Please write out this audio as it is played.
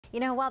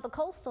While the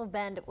coastal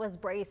bend was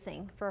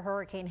bracing for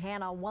Hurricane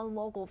Hanna, one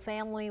local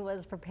family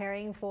was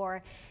preparing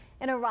for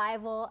an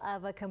arrival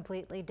of a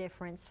completely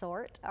different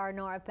sort. Our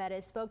Nora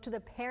Pettis spoke to the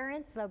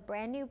parents of a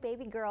brand new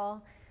baby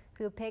girl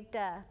who picked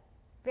a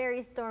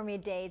very stormy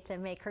day to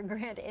make her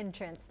grand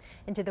entrance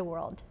into the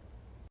world.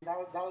 That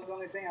was the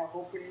only thing.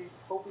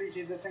 Hopefully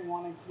she doesn't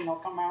want to,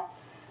 come out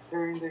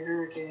during the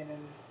hurricane,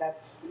 and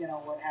that's,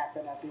 what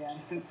happened at the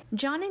end.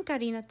 John and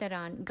Karina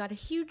Teran got a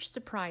huge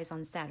surprise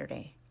on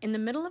Saturday. In the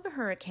middle of a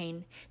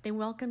hurricane, they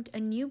welcomed a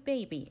new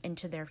baby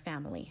into their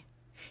family.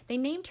 They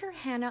named her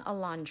Hannah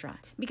Alondra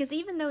because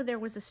even though there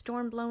was a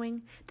storm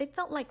blowing, they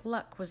felt like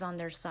luck was on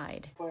their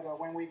side. But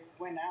when we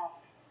went out,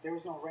 there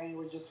was no rain, it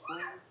was just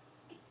wind.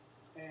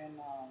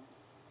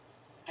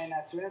 And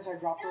as soon as I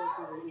dropped her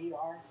to the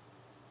ER,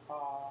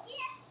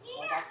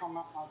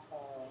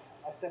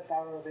 I stepped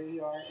out of the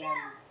ER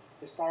and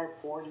it started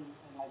pouring,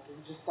 and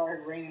it just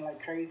started raining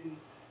like crazy.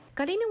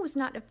 Karina was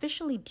not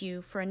officially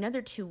due for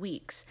another 2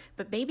 weeks,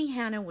 but baby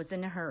Hannah was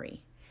in a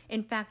hurry.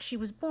 In fact, she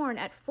was born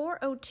at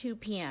 4:02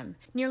 p.m.,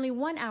 nearly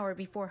 1 hour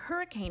before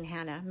Hurricane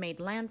Hanna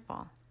made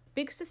landfall.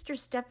 Big sister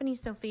Stephanie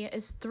Sophia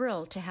is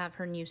thrilled to have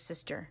her new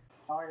sister.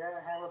 Oh yeah,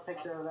 I have a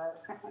picture of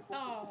that.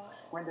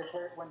 when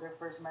they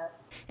first met.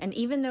 And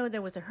even though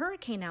there was a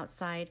hurricane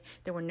outside,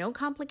 there were no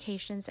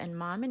complications and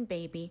mom and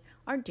baby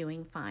are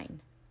doing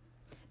fine.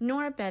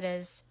 Nora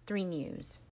Pettis, 3 News.